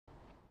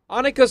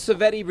Annika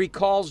Savetti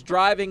recalls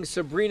driving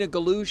Sabrina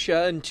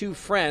Galusha and two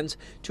friends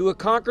to a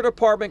Concord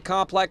apartment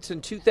complex in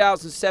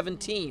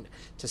 2017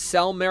 to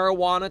sell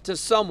marijuana to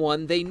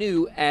someone they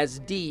knew as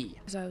D.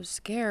 I was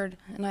scared,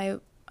 and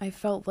I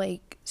felt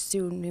like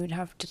soon we would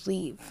have to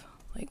leave.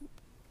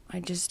 I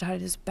just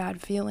had this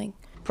bad feeling.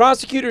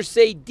 Prosecutors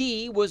say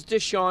D was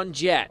Deshaun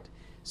Jett.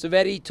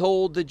 Savetti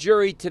told the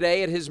jury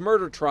today at his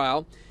murder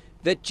trial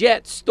that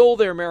Jett stole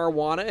their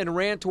marijuana and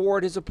ran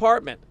toward his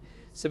apartment.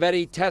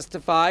 Savetti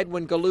testified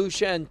when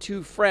Galusha and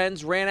two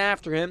friends ran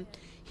after him,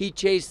 he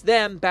chased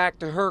them back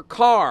to her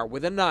car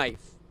with a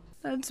knife.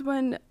 That's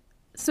when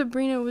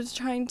Sabrina was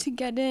trying to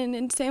get in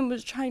and Sam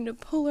was trying to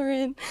pull her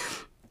in,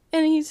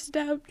 and he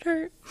stabbed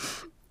her.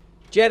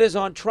 Jett is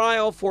on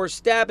trial for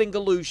stabbing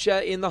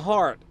Galusha in the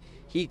heart.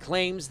 He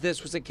claims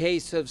this was a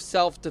case of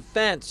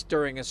self-defense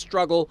during a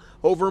struggle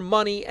over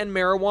money and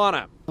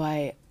marijuana.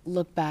 I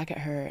look back at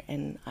her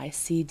and I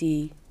see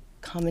D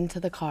come into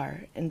the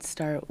car and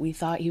we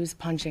thought he was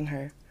punching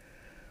her,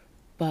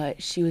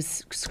 but she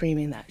was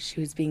screaming that she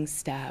was being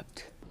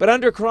stabbed. But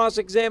under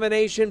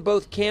cross-examination,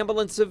 both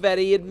Campbell and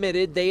Savetti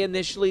admitted they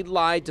initially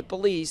lied to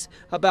police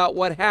about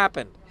what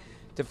happened.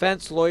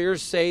 Defense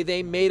lawyers say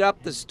they made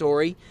up the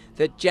story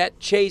that Jett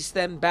chased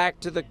them back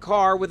to the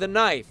car with a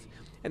knife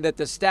and that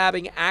the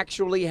stabbing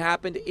actually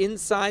happened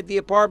inside the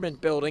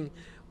apartment building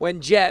when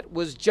Jett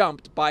was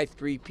jumped by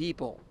three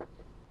people.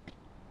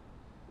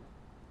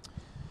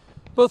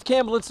 Both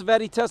Campbell and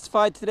Savetti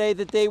testified today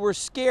that they were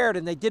scared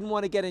and they didn't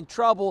want to get in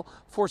trouble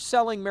for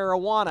selling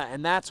marijuana,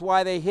 and that's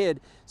why they hid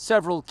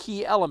several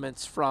key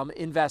elements from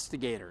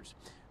investigators.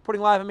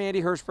 Reporting live, I'm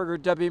Andy Hirschberger,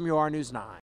 WMUR News 9.